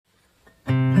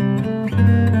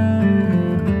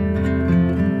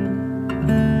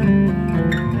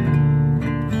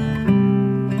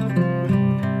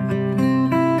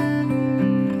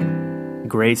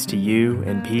Grace to you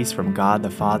and peace from God the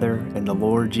Father and the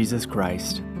Lord Jesus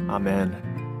Christ.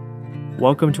 Amen.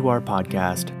 Welcome to our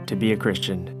podcast, To Be a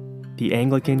Christian, the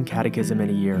Anglican Catechism in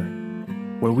a Year,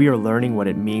 where we are learning what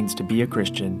it means to be a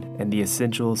Christian and the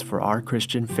essentials for our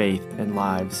Christian faith and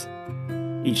lives.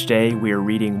 Each day, we are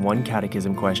reading one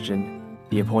catechism question,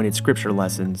 the appointed scripture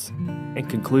lessons, and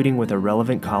concluding with a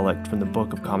relevant collect from the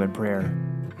Book of Common Prayer.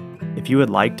 If you would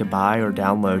like to buy or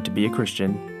download To Be a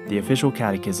Christian, the official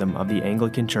catechism of the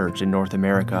Anglican Church in North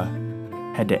America,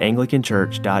 head to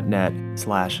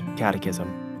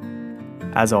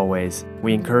anglicanchurch.net/catechism. As always,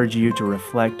 we encourage you to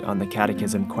reflect on the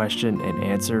catechism question and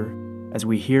answer as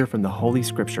we hear from the Holy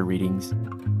Scripture readings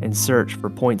and search for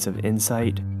points of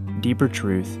insight, deeper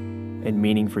truth, and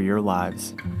meaning for your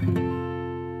lives.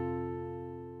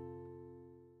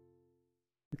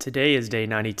 Today is day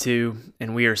 92,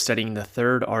 and we are studying the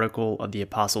third article of the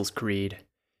Apostles' Creed.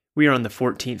 We are on the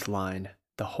 14th line,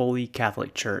 the Holy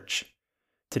Catholic Church.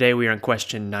 Today we are on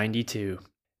question 92.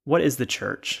 What is the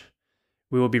Church?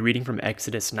 We will be reading from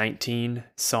Exodus 19,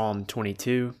 Psalm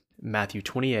 22, Matthew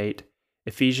 28,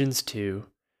 Ephesians 2,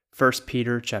 1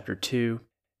 Peter chapter 2,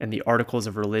 and the Articles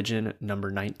of Religion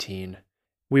number 19.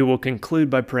 We will conclude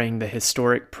by praying the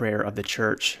historic prayer of the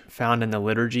Church found in the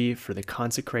liturgy for the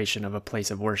consecration of a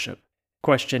place of worship.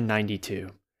 Question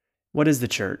 92. What is the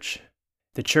Church?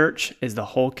 The Church is the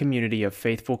whole community of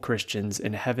faithful Christians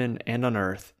in heaven and on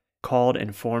earth, called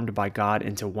and formed by God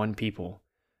into one people.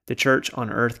 The Church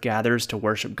on earth gathers to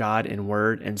worship God in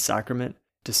word and sacrament,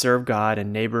 to serve God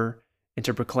and neighbor, and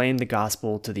to proclaim the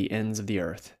gospel to the ends of the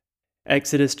earth.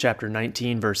 Exodus chapter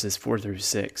 19 verses 4 through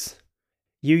 6.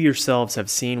 You yourselves have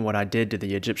seen what I did to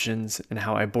the Egyptians, and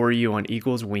how I bore you on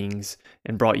eagle's wings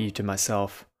and brought you to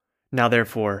myself. Now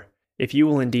therefore, if you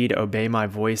will indeed obey my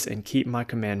voice and keep my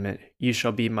commandment, you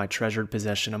shall be my treasured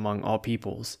possession among all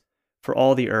peoples, for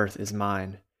all the earth is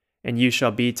mine, and you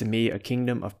shall be to me a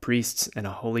kingdom of priests and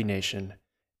a holy nation.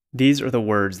 These are the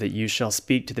words that you shall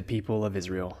speak to the people of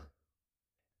Israel.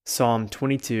 Psalm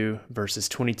 22, verses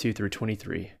 22 through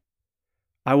 23.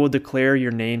 I will declare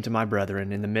your name to my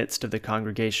brethren in the midst of the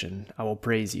congregation. I will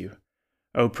praise you.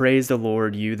 O praise the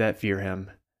Lord, you that fear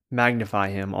him. Magnify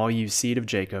him, all you seed of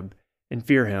Jacob, and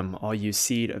fear him, all you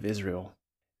seed of Israel.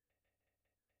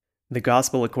 The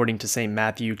Gospel according to St.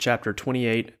 Matthew chapter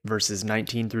 28, verses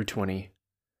 19 through 20.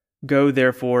 Go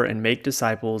therefore and make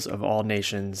disciples of all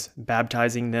nations,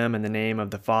 baptizing them in the name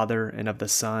of the Father and of the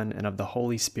Son and of the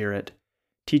Holy Spirit,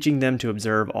 teaching them to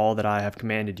observe all that I have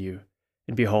commanded you.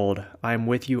 And behold, I am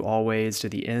with you always to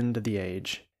the end of the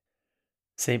age.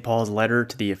 St. Paul's letter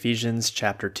to the Ephesians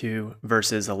chapter 2,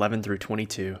 verses 11 through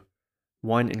 22.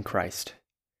 One in Christ.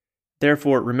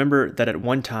 Therefore, remember that at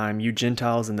one time you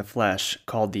Gentiles in the flesh,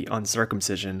 called the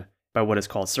uncircumcision, by what is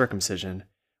called circumcision,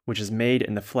 which is made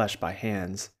in the flesh by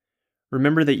hands.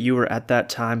 Remember that you were at that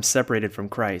time separated from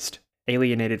Christ,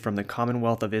 alienated from the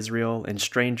commonwealth of Israel, and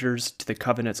strangers to the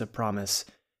covenants of promise,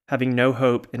 having no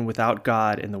hope and without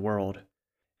God in the world.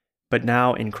 But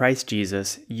now in Christ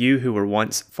Jesus, you who were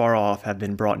once far off have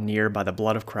been brought near by the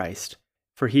blood of Christ.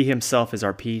 For he himself is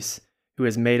our peace, who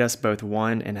has made us both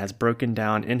one and has broken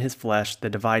down in his flesh the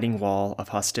dividing wall of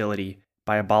hostility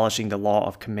by abolishing the law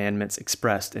of commandments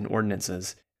expressed in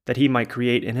ordinances, that he might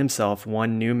create in himself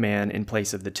one new man in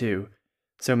place of the two,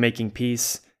 so making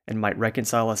peace, and might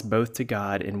reconcile us both to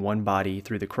God in one body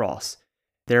through the cross,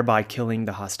 thereby killing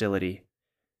the hostility.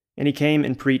 And he came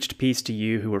and preached peace to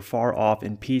you who were far off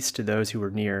and peace to those who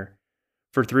were near.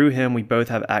 For through him we both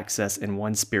have access in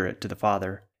one Spirit to the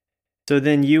Father. So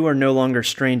then you are no longer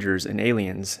strangers and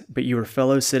aliens, but you are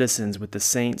fellow citizens with the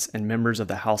saints and members of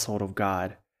the household of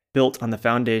God, built on the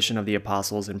foundation of the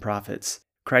apostles and prophets,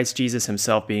 Christ Jesus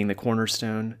himself being the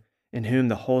cornerstone, in whom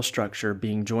the whole structure,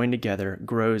 being joined together,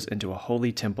 grows into a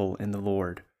holy temple in the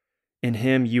Lord. In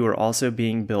him you are also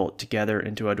being built together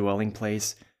into a dwelling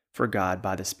place for God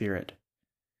by the Spirit.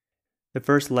 The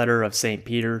first letter of St.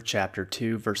 Peter, chapter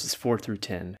 2, verses 4 through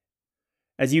 10.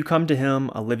 As you come to him,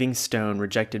 a living stone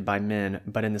rejected by men,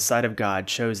 but in the sight of God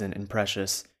chosen and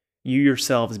precious, you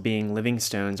yourselves being living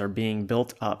stones are being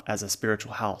built up as a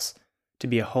spiritual house, to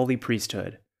be a holy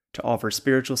priesthood, to offer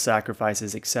spiritual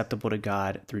sacrifices acceptable to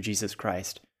God through Jesus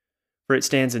Christ. For it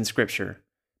stands in Scripture,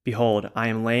 Behold, I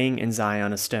am laying in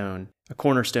Zion a stone, a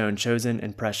cornerstone chosen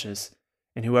and precious,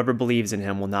 and whoever believes in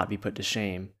him will not be put to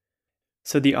shame.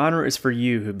 So the honor is for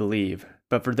you who believe,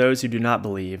 but for those who do not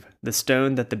believe, the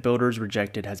stone that the builders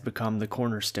rejected has become the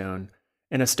cornerstone,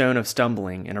 and a stone of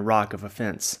stumbling and a rock of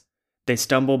offense. They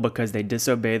stumble because they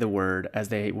disobey the word as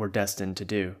they were destined to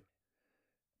do.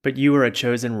 But you are a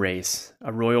chosen race,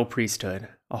 a royal priesthood,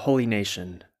 a holy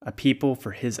nation, a people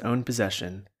for his own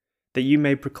possession, that you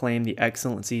may proclaim the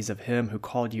excellencies of him who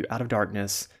called you out of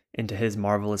darkness into his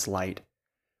marvelous light.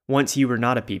 Once you were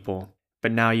not a people,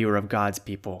 but now you are of God's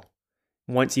people.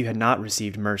 Once you had not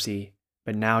received mercy,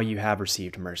 but now you have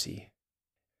received mercy.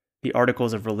 The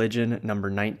Articles of Religion, number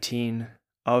 19,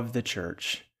 of the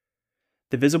Church.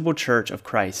 The visible church of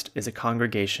Christ is a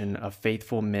congregation of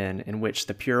faithful men in which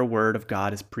the pure word of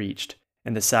God is preached,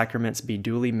 and the sacraments be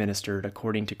duly ministered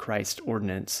according to Christ's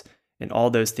ordinance, in all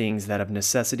those things that of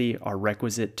necessity are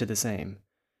requisite to the same.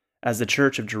 As the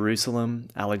church of Jerusalem,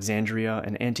 Alexandria,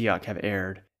 and Antioch have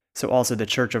erred, so also the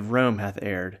church of Rome hath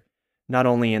erred, not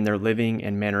only in their living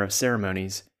and manner of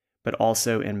ceremonies, but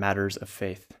also in matters of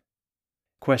faith.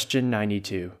 Question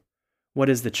 92. What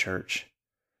is the church?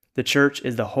 The church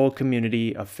is the whole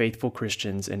community of faithful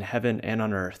Christians in heaven and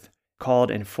on earth, called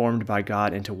and formed by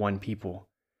God into one people.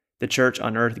 The church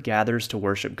on earth gathers to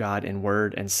worship God in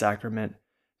word and sacrament,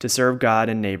 to serve God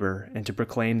and neighbor, and to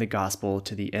proclaim the gospel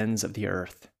to the ends of the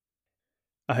earth.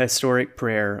 A historic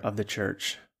prayer of the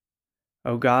church.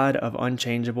 O God of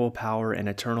unchangeable power and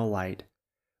eternal light,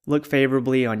 look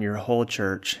favorably on your whole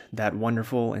church, that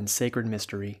wonderful and sacred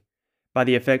mystery. By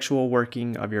the effectual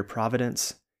working of your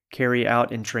providence, carry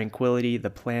out in tranquility the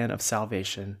plan of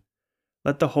salvation.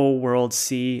 Let the whole world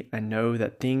see and know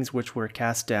that things which were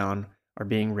cast down are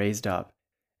being raised up,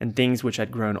 and things which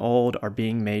had grown old are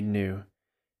being made new,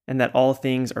 and that all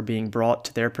things are being brought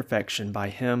to their perfection by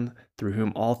him through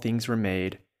whom all things were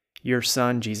made, your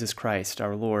Son, Jesus Christ,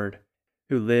 our Lord,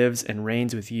 who lives and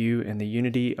reigns with you in the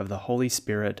unity of the Holy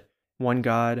Spirit, one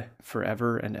God,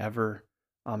 forever and ever.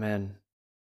 Amen.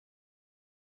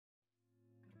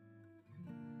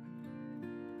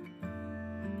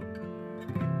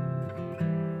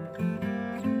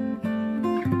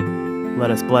 Let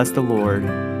us bless the Lord.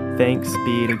 Thanks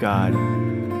be to God.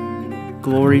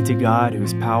 Glory to God,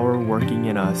 whose power working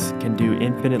in us can do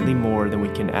infinitely more than we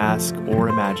can ask or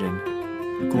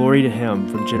imagine. Glory to him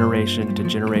from generation to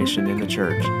generation in the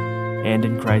church, and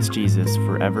in Christ Jesus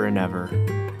forever and ever.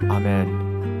 Amen.